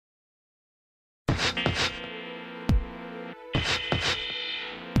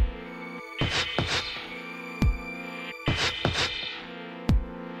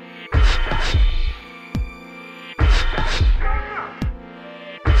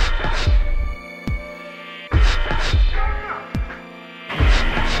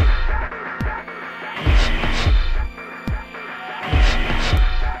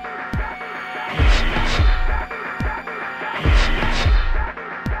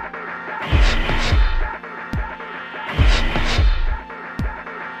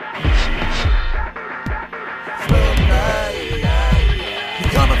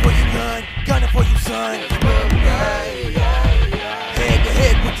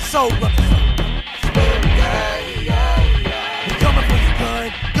the soul runners. We're coming for you,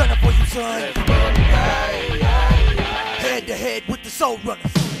 gun, gunning for you, son. Head to head with the soul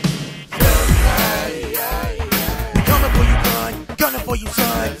runners. We're coming for you, gun, gunning for you,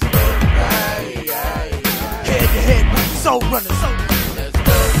 son. Head to head with the soul runners.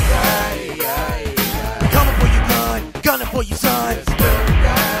 We're coming for you, gun, gunning for you, son.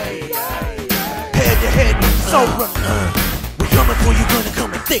 Head to head with the soul runners. Coming for you, gonna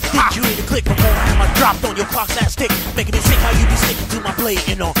come in thick. Did you hear the click before I hammer dropped on your clock's ass stick? Making me sick how you be sticking to my blade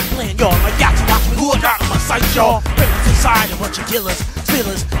and all. Playing y'all like Yahtzee, watch me who I got on my sight, y'all. Criminals inside, a bunch of killers,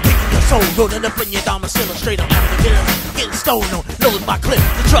 stealers, picking your soul, rolling up in your domicile, straight up out of the killers. Getting stolen on, load my clip,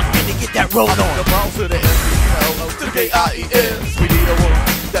 the truck finna get that roll on. The bounce to the S-E-L-O to the K-I-E-S. We need a woman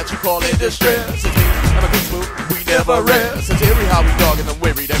that you call in distress. It's me, I'm a good smooth, we never rest. It's eerie how we dogging them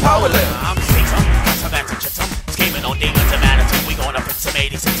weary, they powerless. I'm sick, got some action, some scheming on demons and manatee. We gonna fix some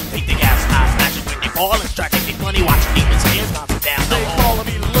 86 and take the gas, not smashing when they fall and strike taking money, watching demons hands bounce down the hall.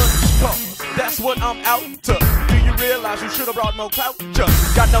 They calling me lunch, that's what I'm out to. Do you realize you should have brought more clout?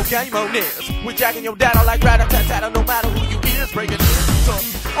 Just got no game on this. We're jacking your data like rat-a-tat-tat, no matter who you is, breaking into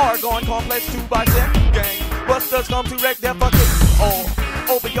Argon complex 2x7 game. Busters come to wreck their fucking all.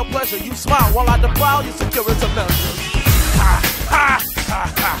 Over your pleasure, you smile while I defile your security measures. Ha ha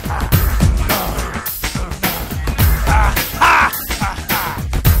ha ha ha.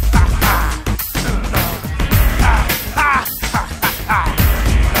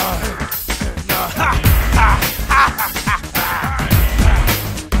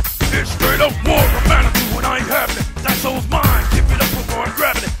 It's straight up war, I'm attitude when I ain't having it. That soul's mine, give it up before I'm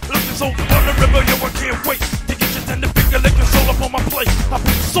grabbing it. Looking so deep on the river, yo, I can't wait to get you 10 finger, lick your soul up on my plate. I put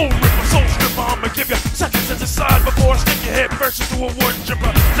the soul ripper, soul stripper, I'ma give you seconds to decide before I stick your head first into a wood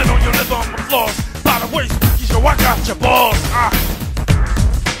chipper. Then on your liver, on my floors. By the way, spooky, yo, I got your balls.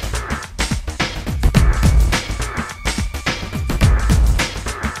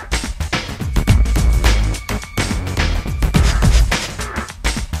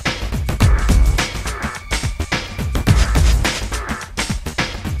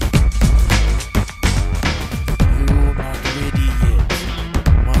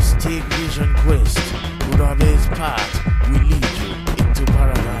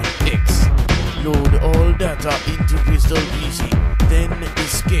 Into Crystal PC, then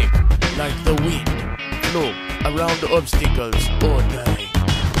escape like the wind. Flow around the obstacles or die.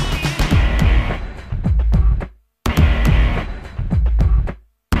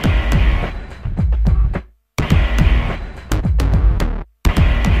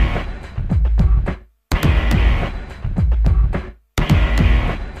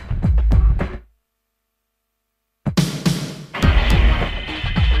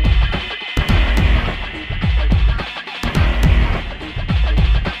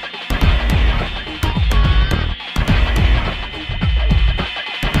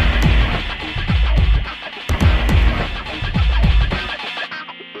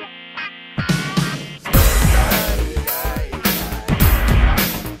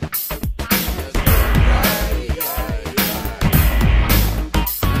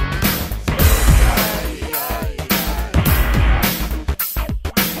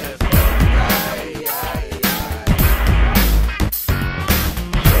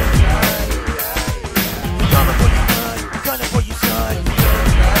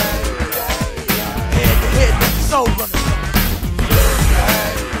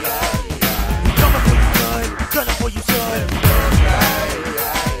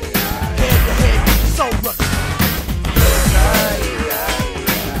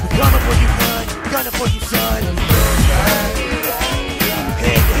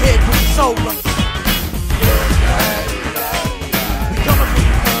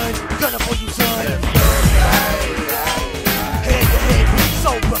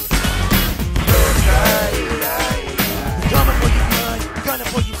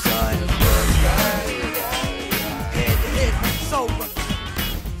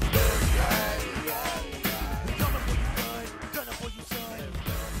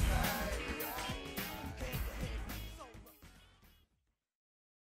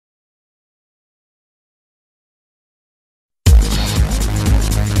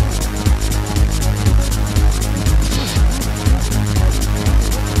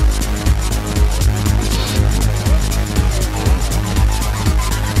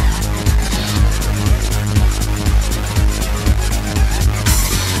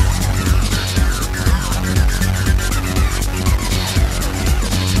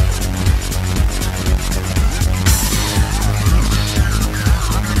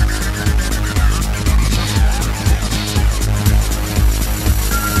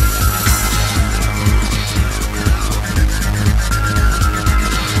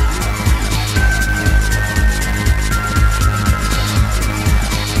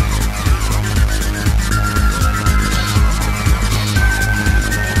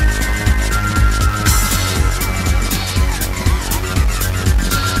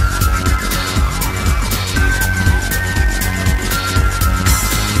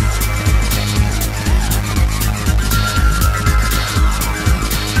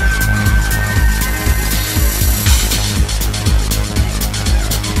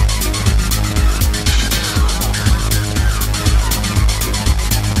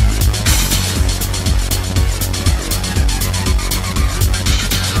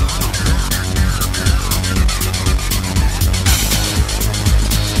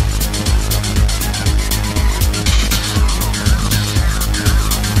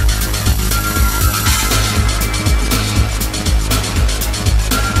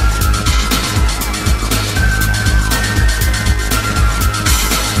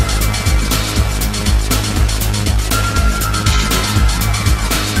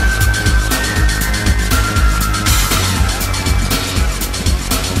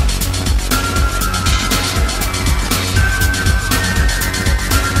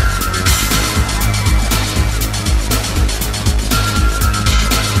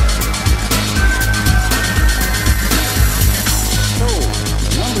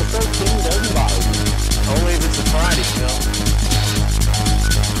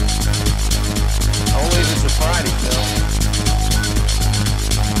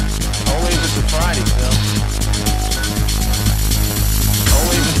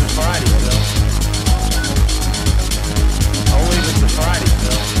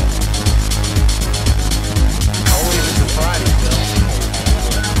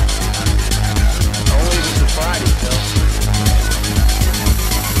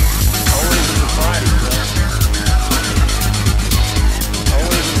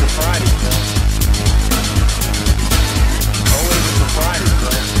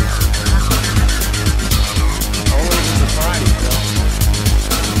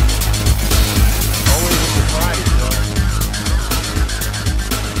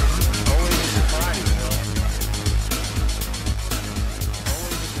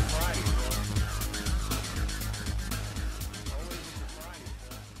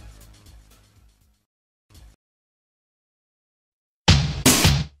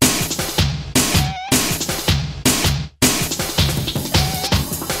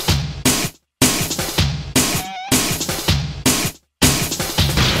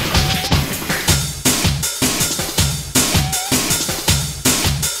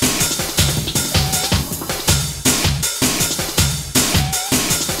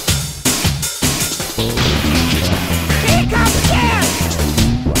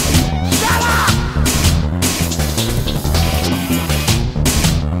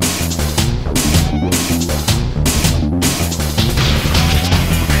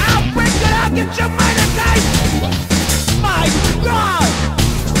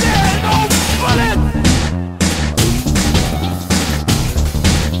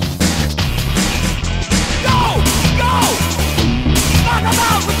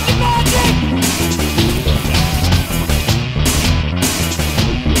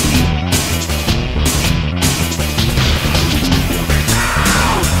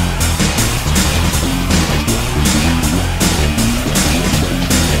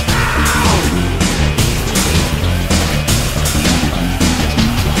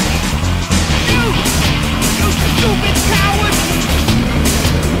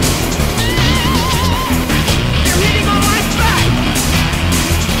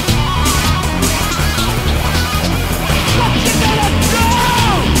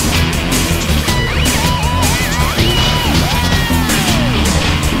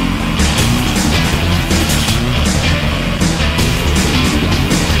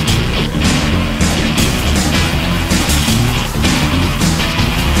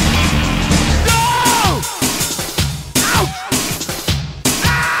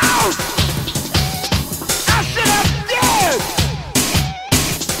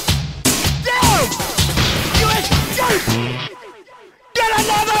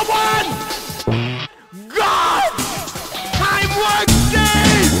 another one! God! Time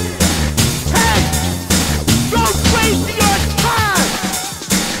working! Hey! Don't waste your time!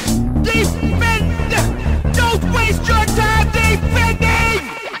 Defend! Don't waste your time defending!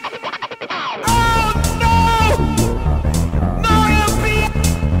 Oh no! No LP!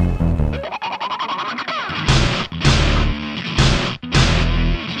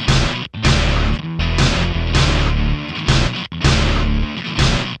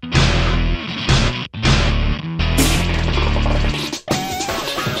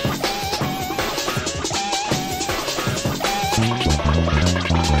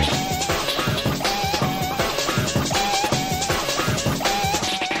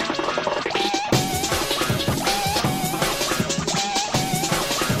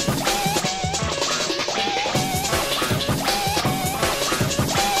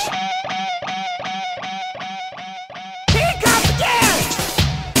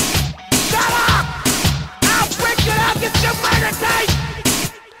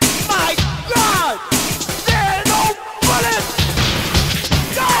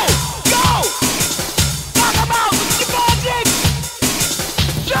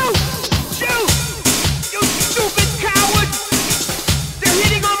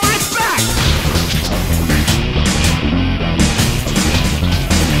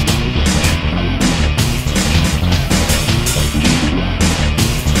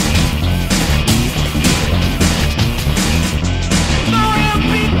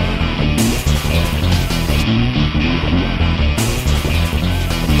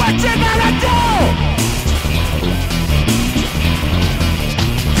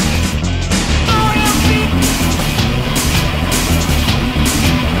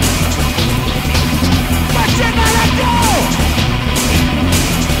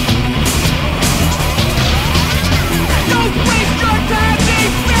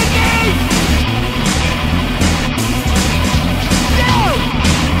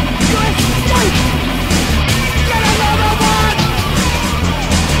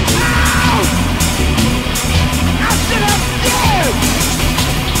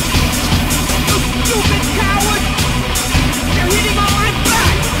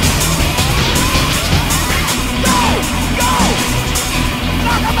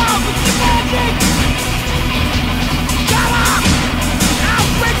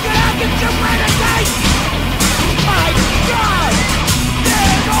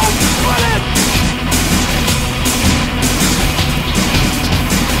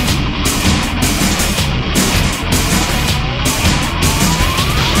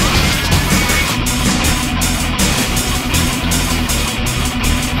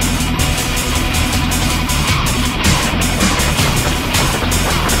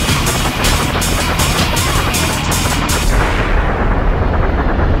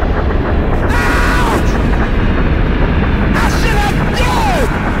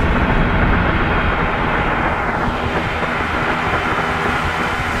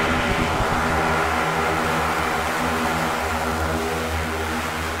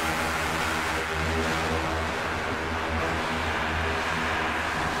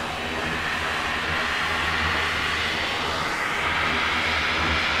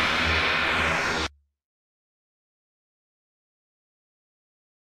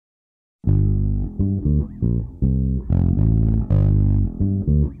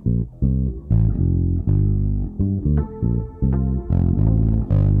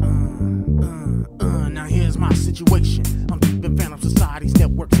 Now here's my situation. I'm deep in Phantom Society's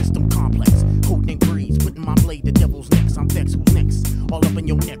network system complex. Holding breeze, putting my blade to devil's necks. I'm Dex, who's next? All up in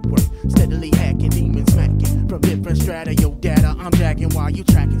your network. Steadily hacking, demons smacking. From different strata, your data I'm dragging while you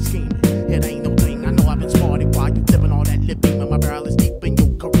tracking, scheming. It ain't no thing, I know I've been smarted while you flipping all that lip beam. And my barrel is deep in your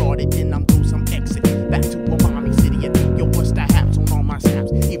carotid. Then I'm through some exit. Back to AMAMI-city and think, yo, what's the haps on all my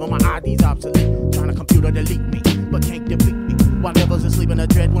snaps? Even my ID's obsolete. Trying to computer delete me, but can't defeat me. While devils asleep in a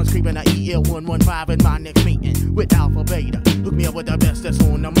dread one's creeping a EL115 in my next meeting with Alpha Beta. Hook me up with the best that's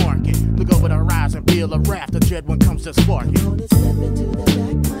on the market. Look over the rise and feel a raft. The dread one comes to spark it. Gonna step into the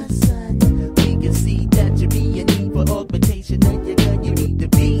back, my son. We can see that you be in need for augmentation of your gun. You need the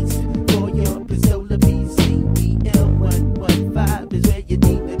beats for your pistola PC. EL115 is where you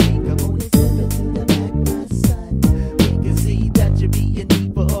need to be. Come on and step into the back, my son. We can see that you be in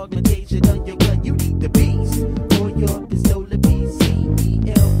need for augmentation of your gun. You need the beats for your pistola PC.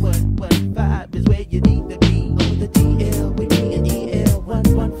 EL115 is where you need to be. On the DL, we be in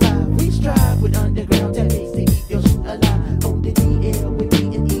EL115. We strive with underground techniques to keep your shit alive. On the DL, we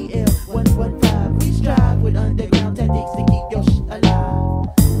be in EL115. We strive with underground techniques to keep your shit alive.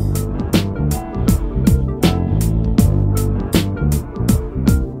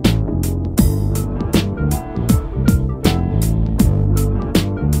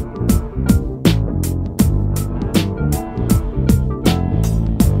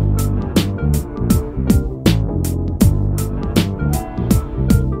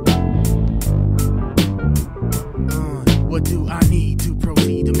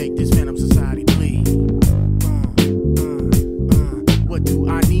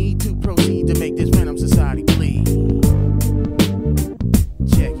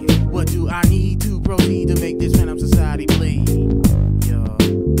 proceed to make this phantom society bleed. Yo,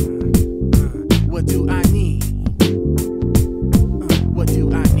 what do I need? What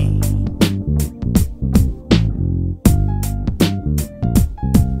do I need?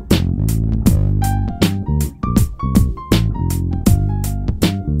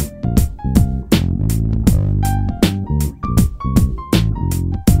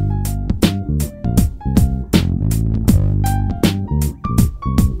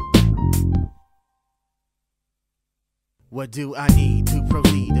 What do I need to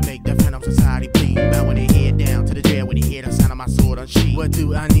proceed to make the phantom society bleed? Bowing their head down to the jail when they hear the sound of my sword unsheathed. What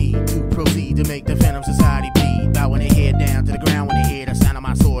do I need to proceed to make the phantom society bleed? Bowing their head down to the ground when they hear the sound of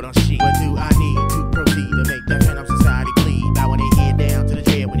my sword unsheathed. What do I need to proceed to make the phantom society bleed? Bowing their head down to the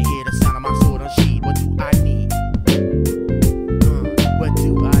jail when they hear the sound of my sword unsheathed. What do I need? What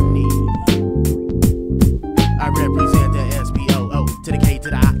do I need? I represent the SPOO to the K to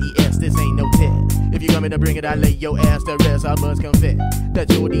the IES. This ain't no test. If you coming to bring it, I lay your ass to rest. I must confess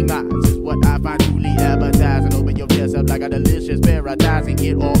that your demise is what I find truly appetizing. Open your chest up like a delicious paradise and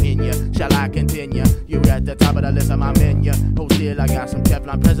get all in ya. Shall I continue? You're at the top of the list of my menu. Hold still, I got some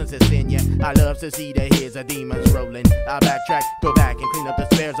Teflon presence in ya. I love to see the heads of demons rolling. I backtrack, go back and clean up the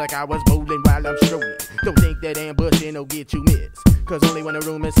spares like I was bowling while I'm strolling. Don't think that ambushing will get you missed, cause only when the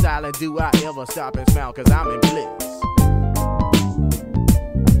room is silent do I ever stop and smile, cause I'm in bliss.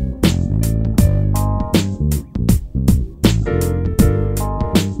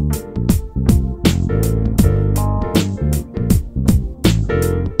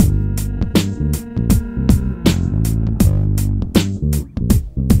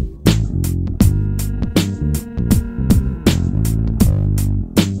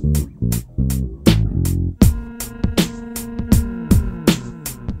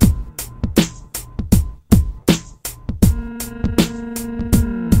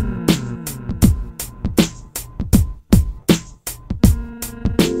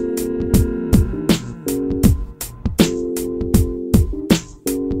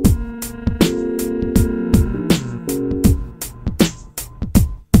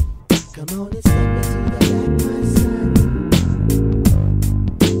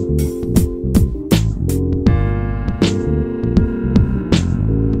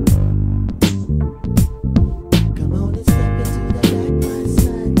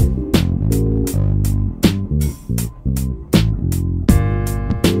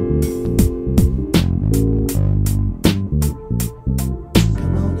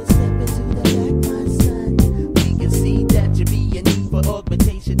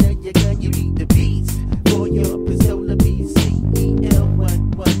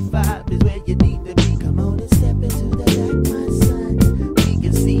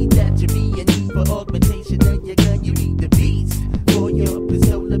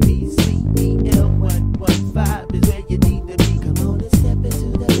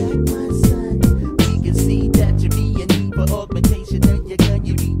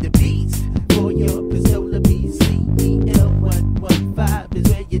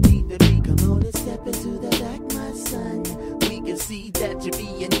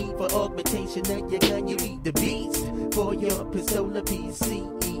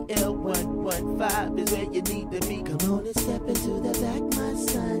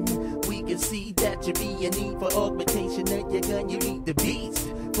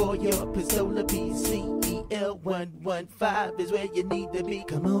 Is where you need to be.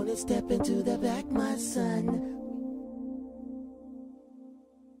 Come on and step into the back, my son.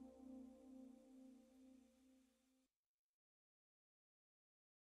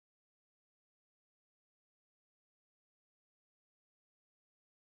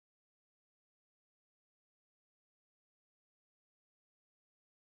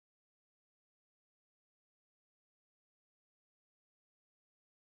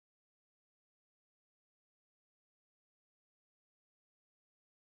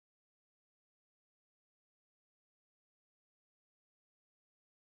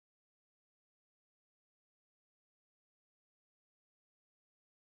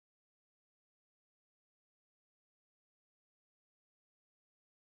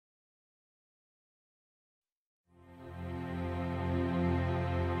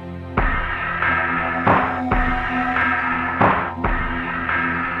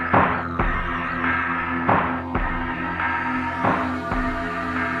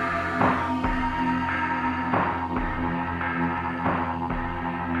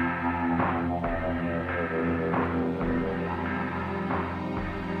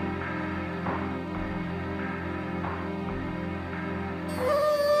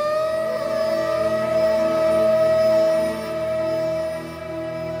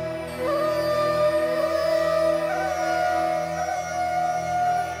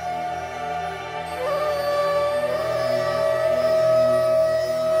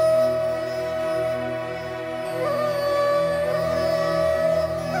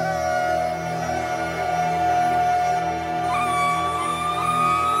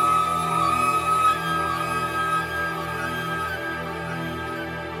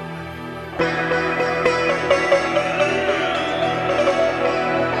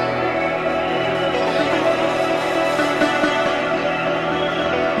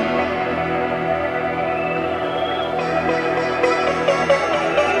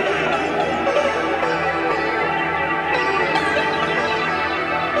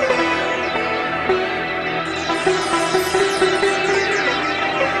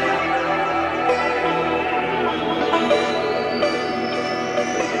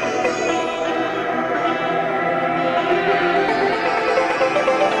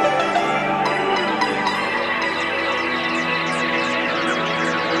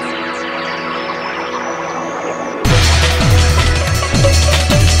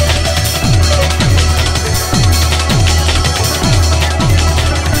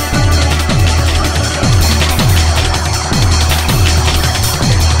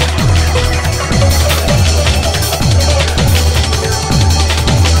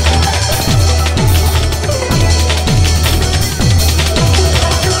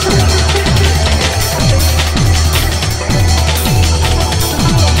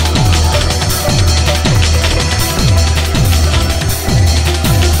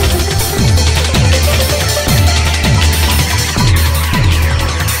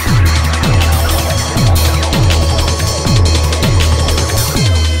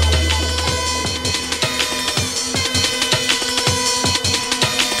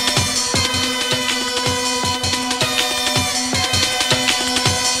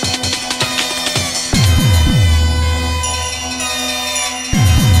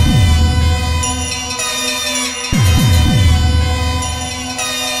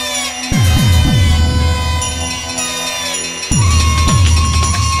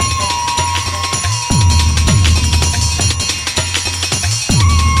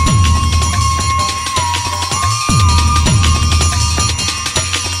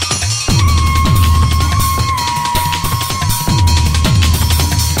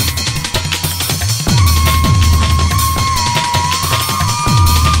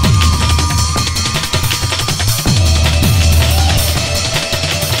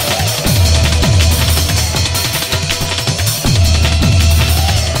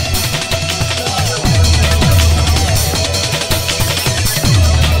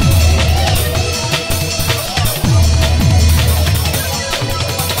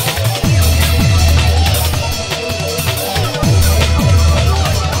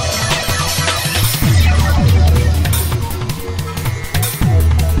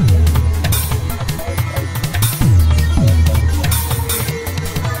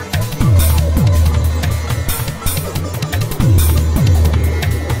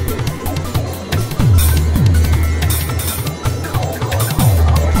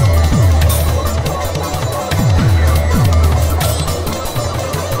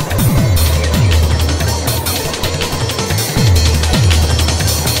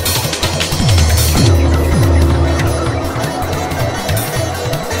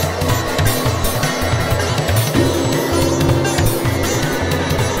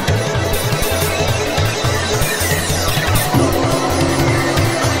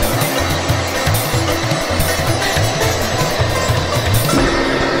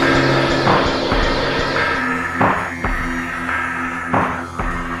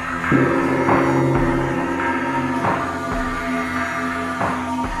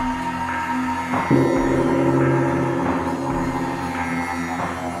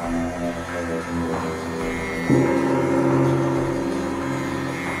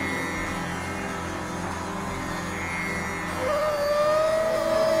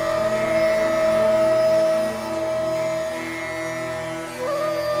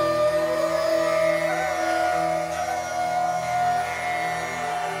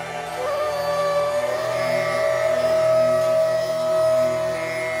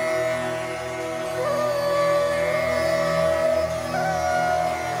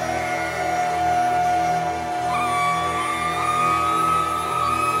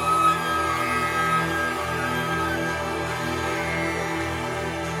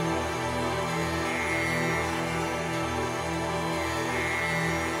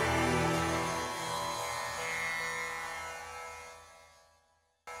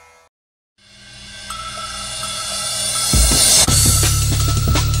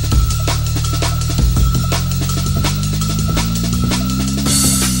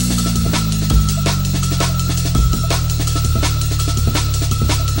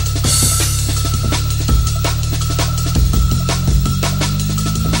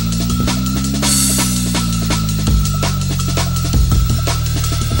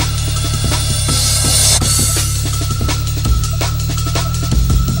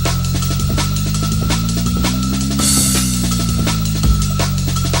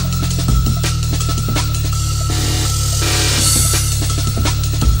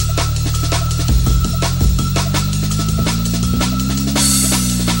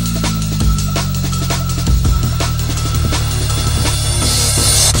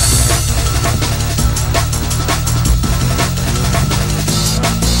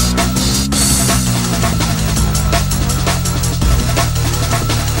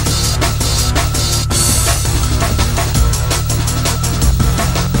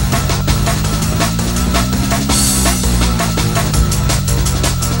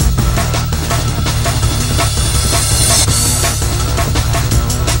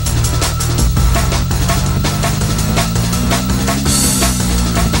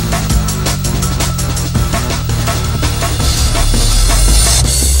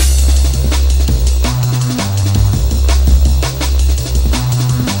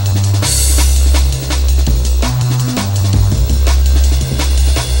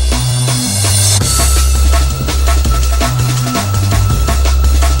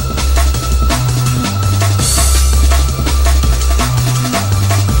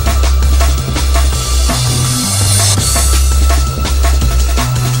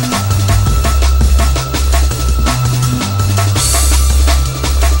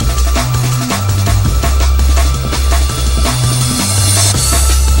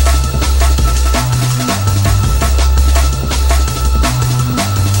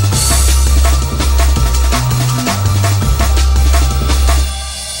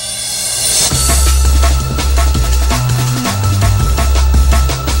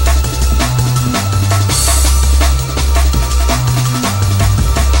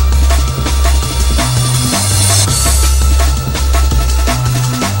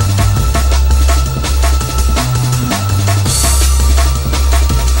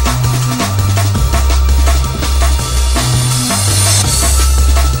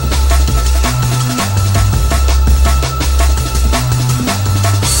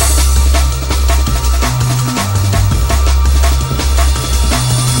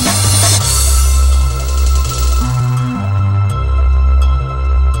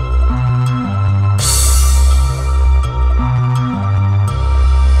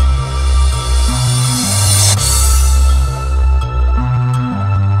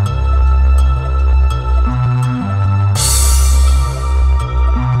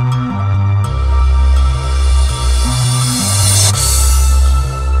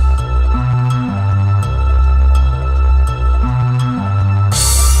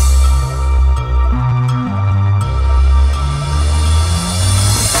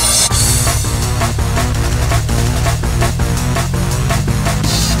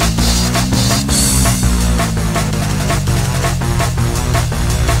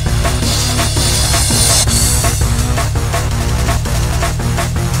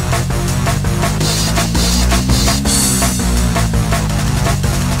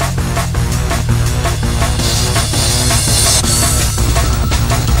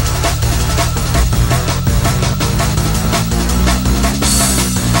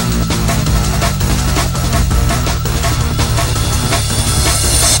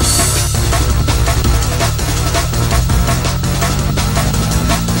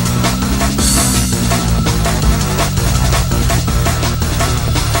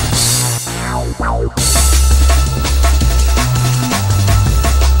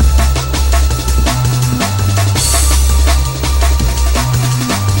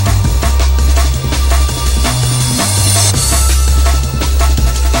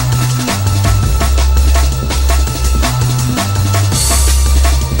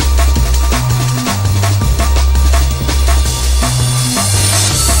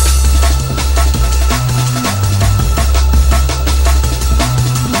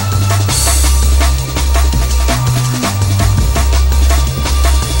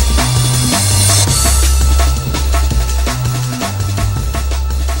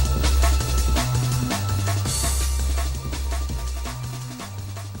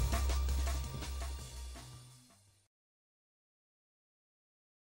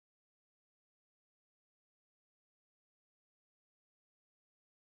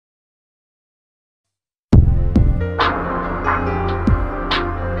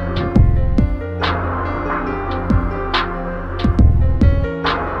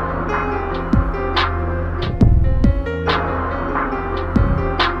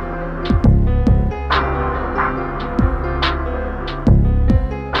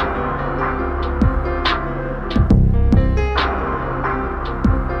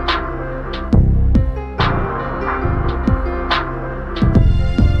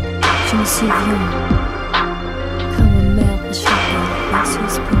 souviens, quand ma mère achetait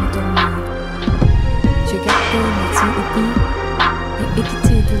berceuse pour me dormir, je gardais mes yeux oubliés et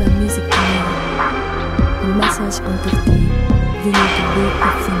écoutais de la musique première, un message interdit venu de l'eau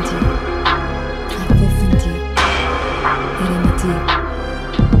profondie, très profondie, et elle me dit.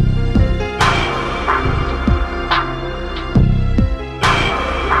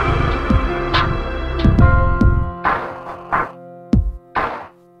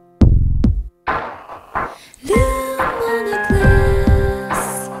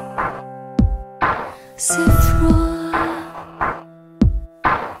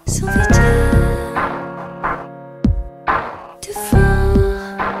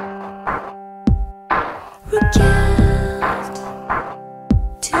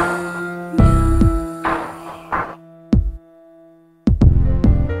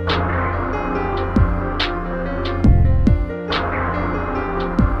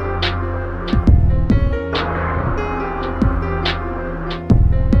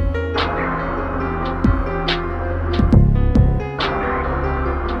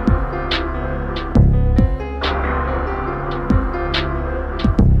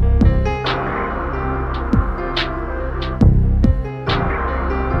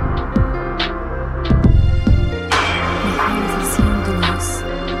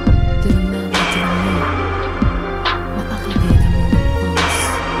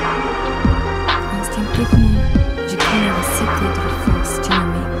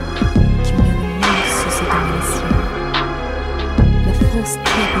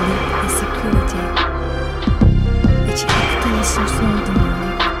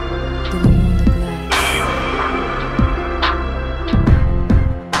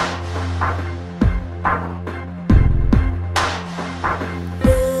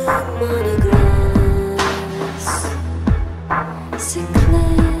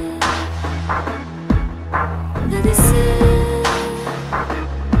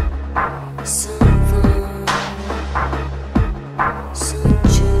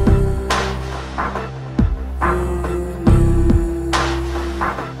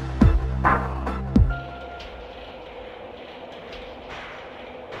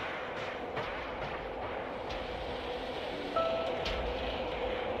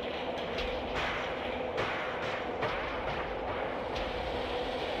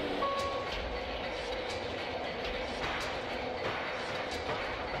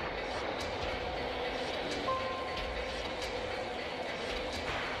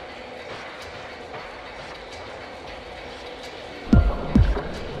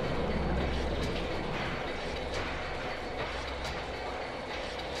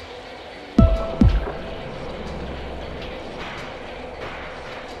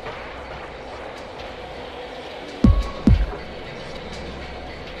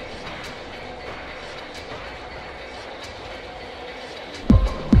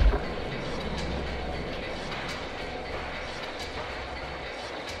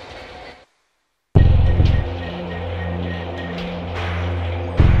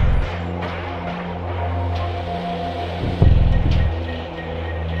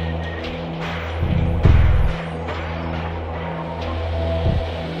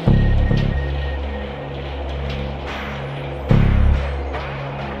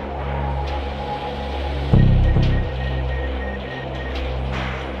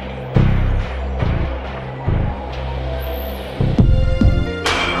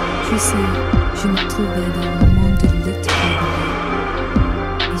 Je me trouvais dans le monde de l'être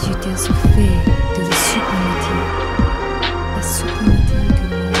et j'étais assoiffée de la suprematie de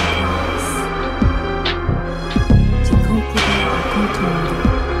mon grâce. J'ai compris à comprendre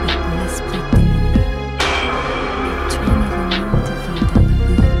avec l'esprit démonique et traîner le monde de vie dans la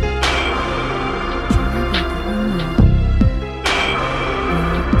rue. Je n'avais pas un mot,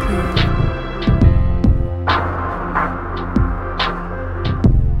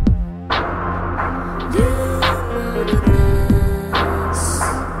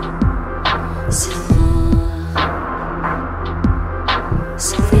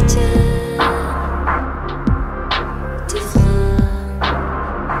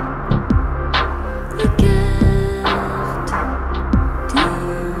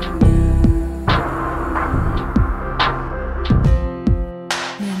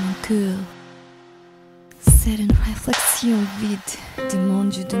 mais mon cœur. C'est une réflexion vide du monde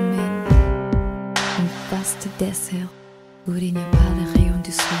du domaine, un vaste désert où il n'y a pas le rayon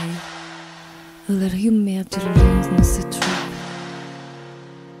du soleil, où la rumeur de l'urgence ne se trouve.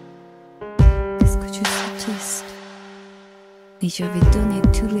 Qu'est-ce que je suis triste, et j'avais donné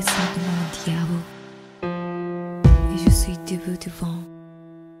tous les sentiments au diable, et je suis debout devant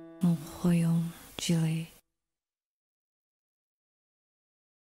mon royaume gelé.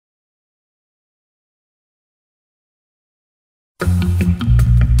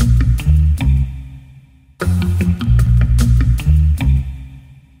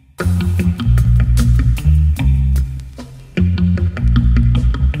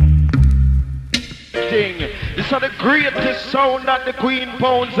 This is the greatest sound that the Queen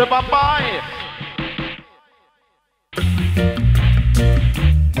Pounds ever buy.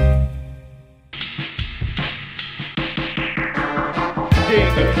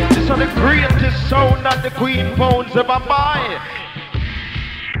 This is the greatest sound that the Queen Pounds ever buy.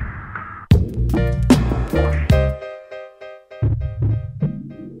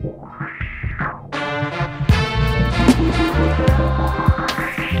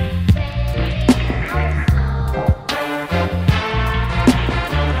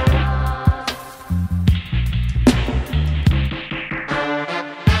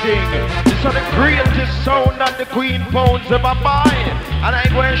 This is the greatest sound that the Queen Pounds ever buy. And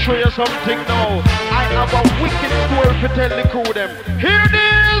I'm going to show you something now. I have a wicked story to tell the crew them. Here it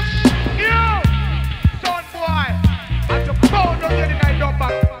is! Yo! Son boy! I'm the pound of getting I don't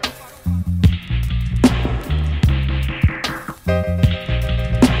back.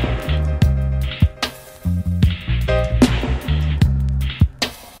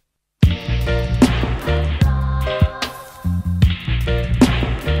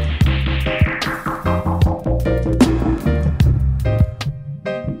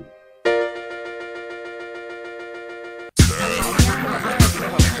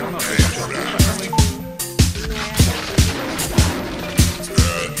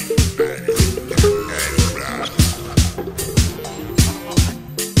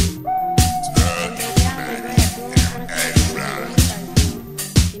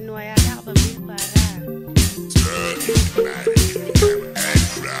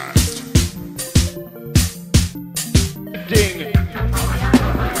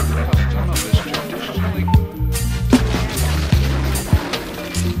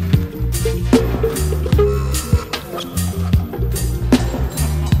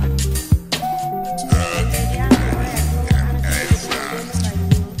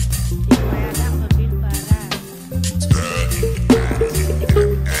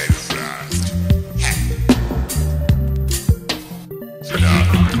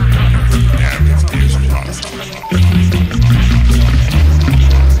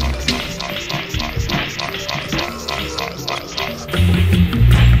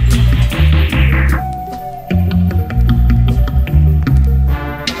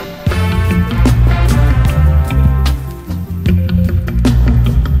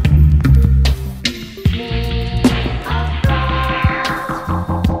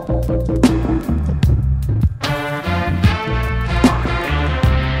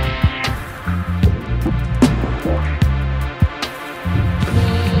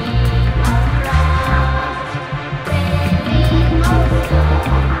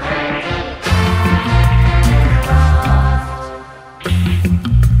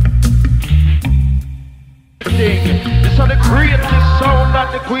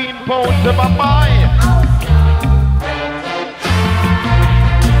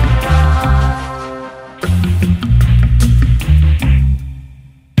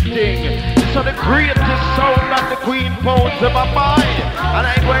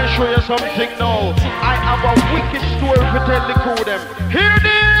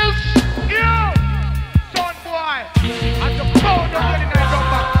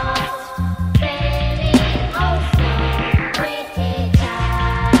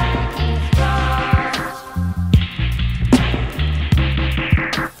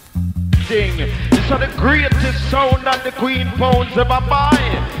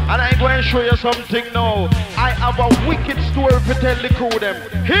 Something now. I have a wicked story to tell the crew them.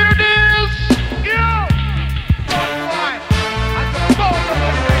 Here it is! Yo! Son boy! I'm the pound of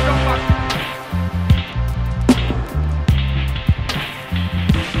getting I don't back.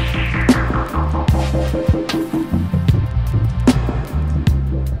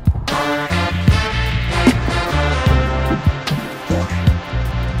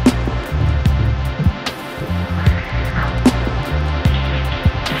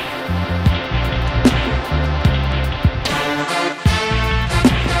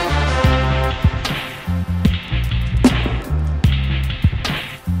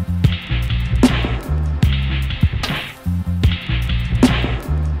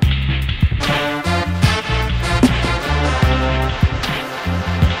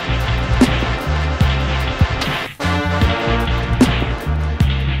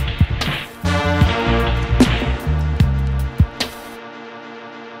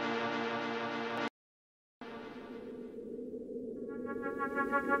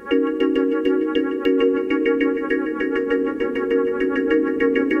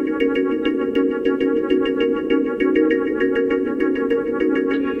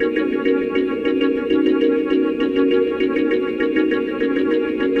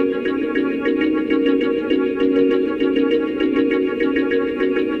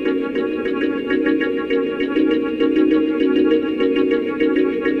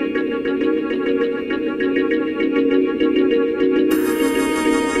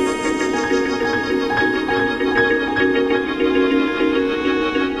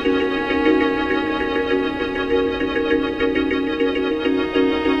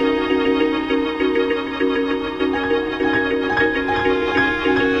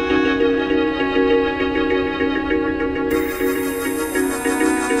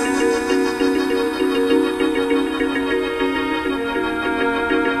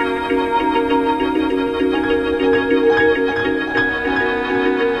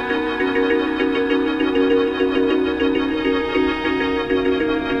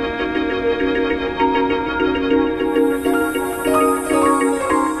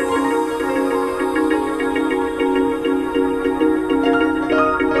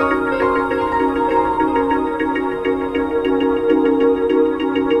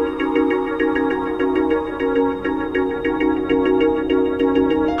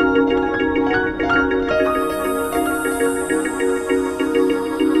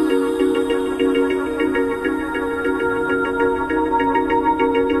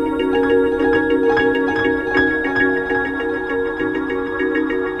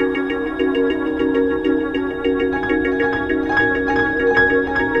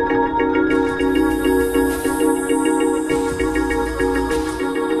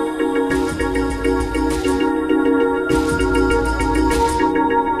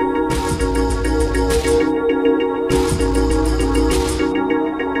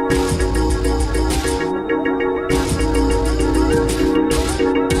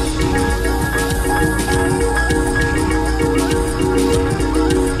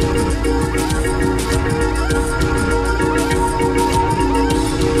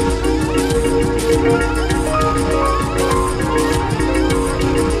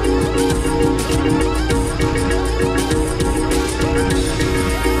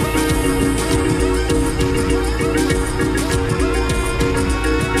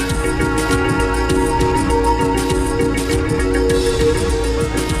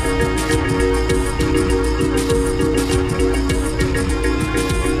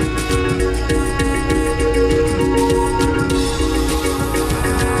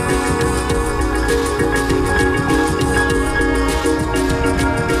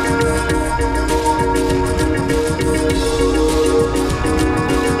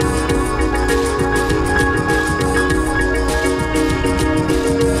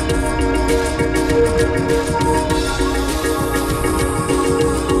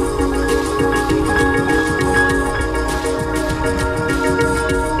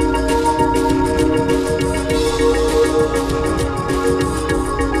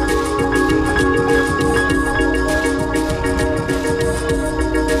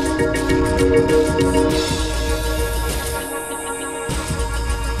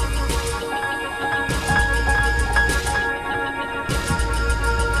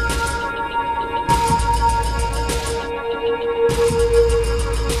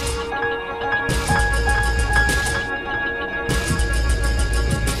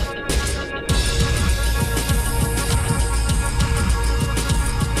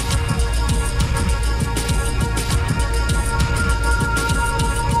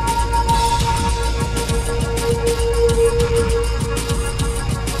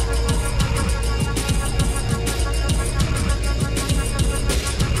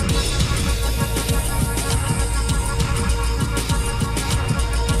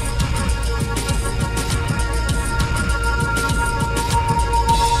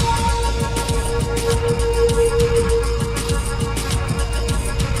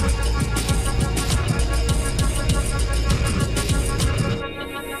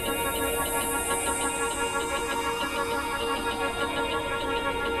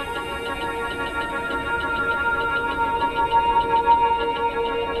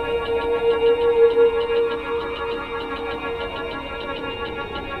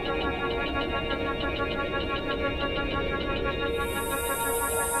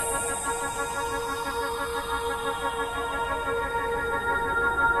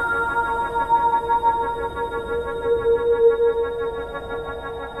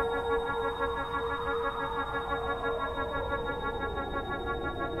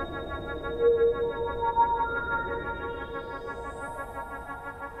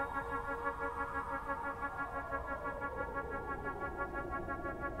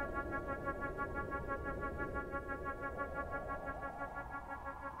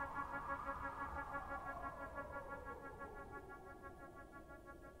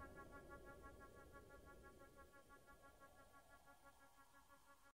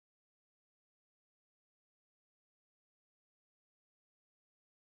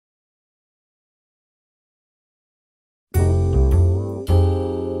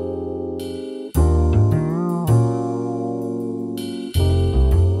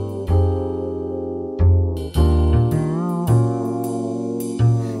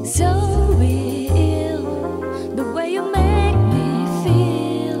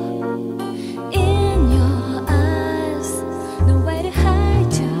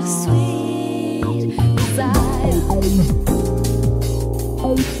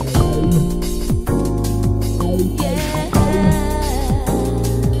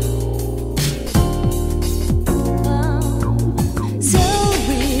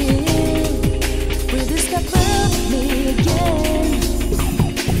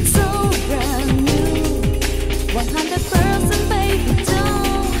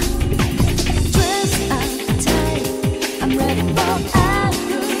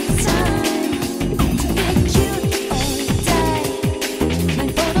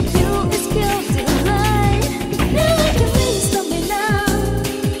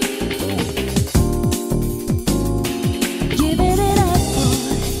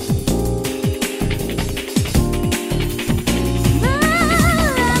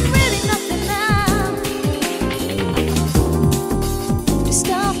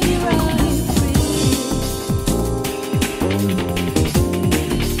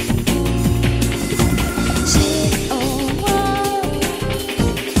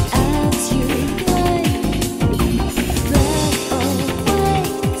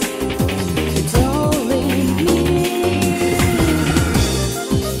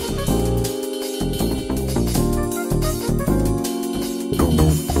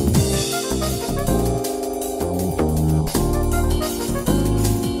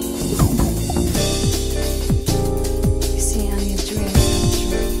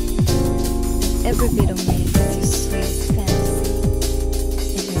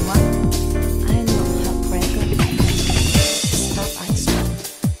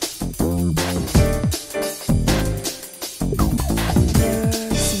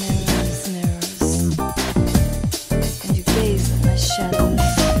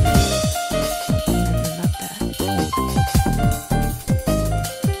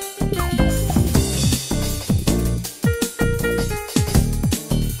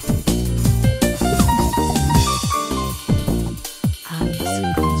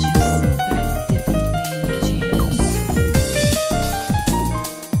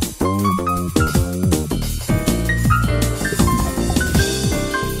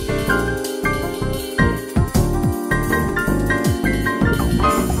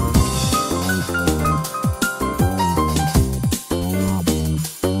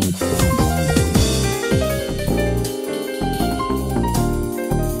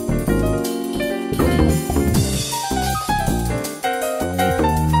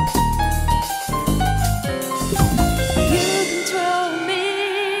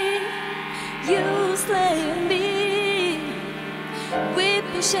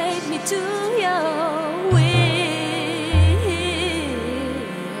 to shape me to your will.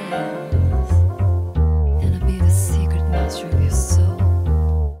 And I'll be the secret master of your soul.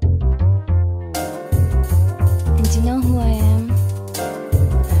 And you know who I am?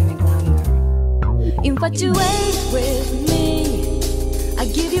 I'm a glam girl. Infatuate with me, I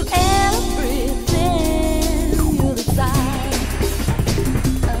give you everything you desire.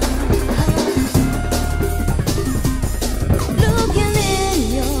 Looking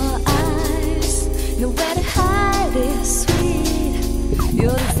in your eyes, nowhere to hide is sweet,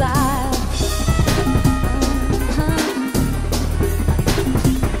 your desire.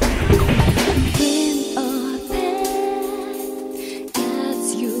 Green or pen,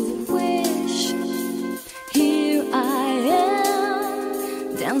 as you wish. Here I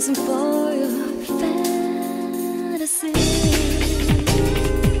am, dancing for your fantasy.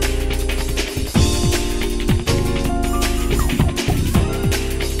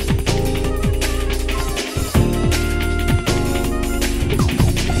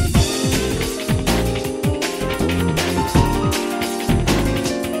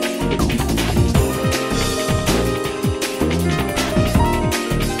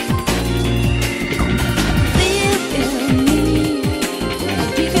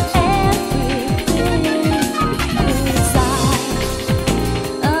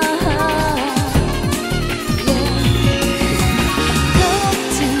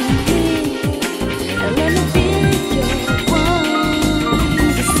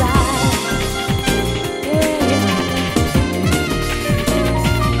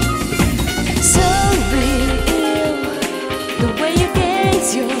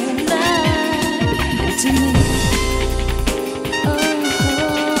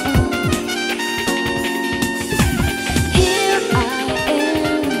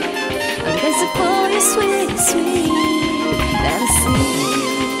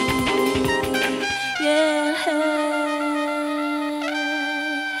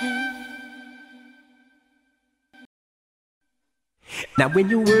 Now when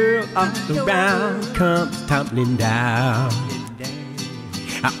your world all around comes tumbling down,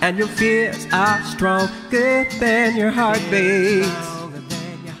 and your fears are stronger than your heart beats,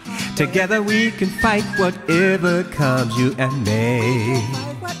 together we can fight whatever comes, you and me.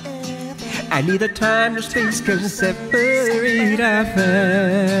 And neither time nor space can separate our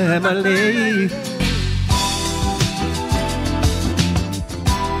family.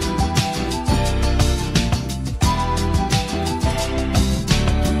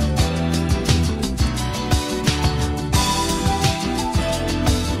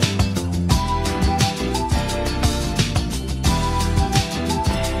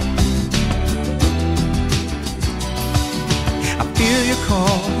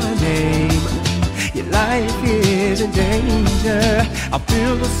 Life is in danger. I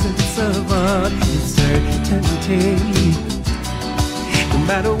feel a sense of uncertainty. No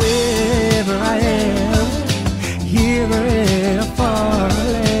matter wherever I am, here or in a far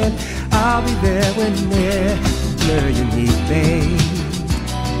land, I'll be there whenever you need me.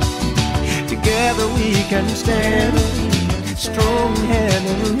 Together we can stand, strong hand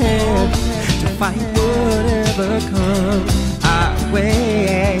in hand, to fight whatever comes our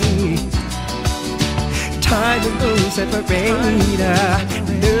way. Time and no separator.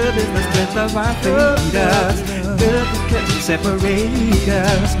 Love is the strength of our faith. Nothing can separate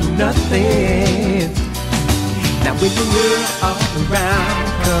us, nothing. Now when the world all around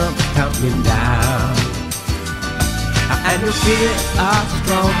comes tumbling down, and your fears are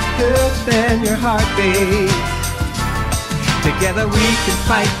stronger than your heartbeat, together we can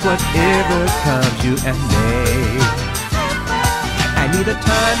fight whatever comes, you and me. And neither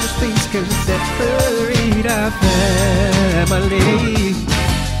time or space can separate our family.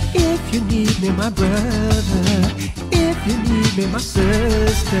 If you need me, my brother, if you need me, my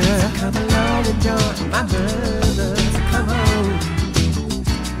sister, come along and join my brothers, come on.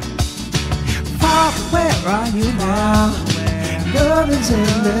 Father, where are you now? Love is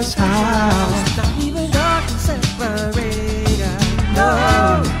in this house. Not even God can separate us,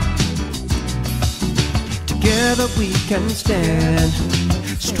 no. Together we can stand,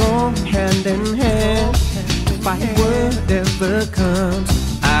 strong hand in hand, to fight whatever comes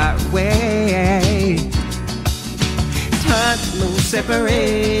our way. Time no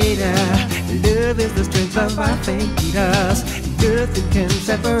separator. Love is the strength of our faith. Nothing can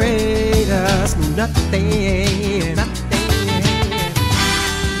separate us. Nothing, nothing.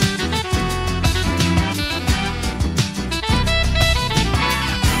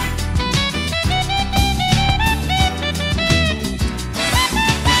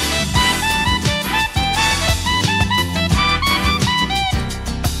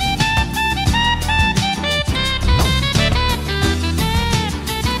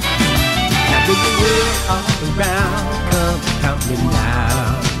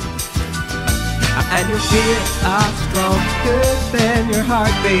 And your fears are stronger than your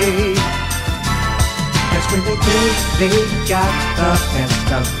heartbeat. That's when they think they got the best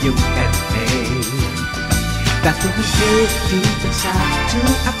of you and me. That's when we get deep inside to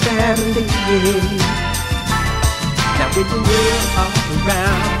our family. Now when the world all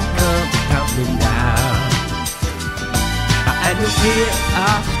around comes tumbling down, and your fears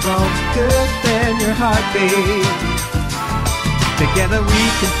are stronger than your heartbeat. Together we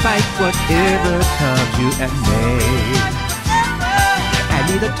can fight whatever comes you and me. And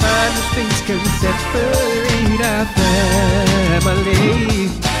neither time or space can separate our family.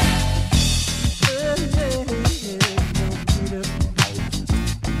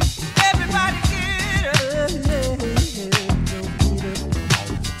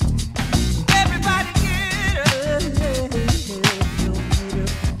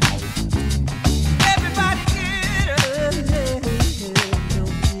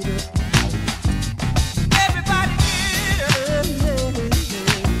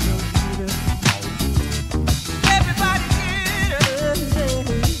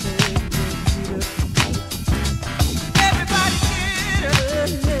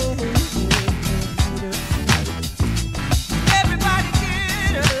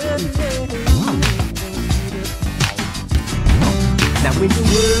 When the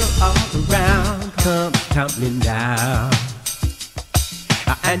world all around comes tumbling down,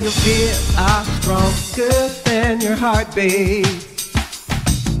 and your fears are stronger than your heartbeat.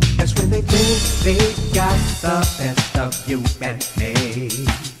 That's when they think they got the best of you and me.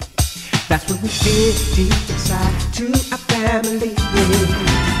 That's when we get deep inside to our family.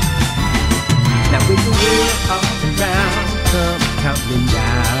 Now when the world all around comes tumbling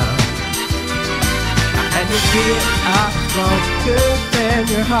down, and your fears are stronger than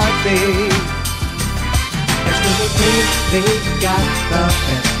your heartbeat. That's when they think they got the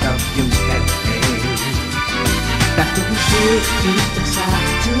best of you and me. That's when we get deep inside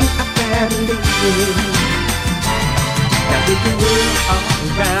to our family. Now when the world all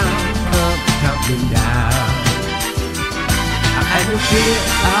around comes tumbling down, and your fears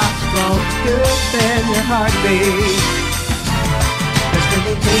are stronger than your heartbeat. That's when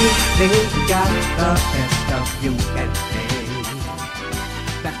they think they got the best of you and me.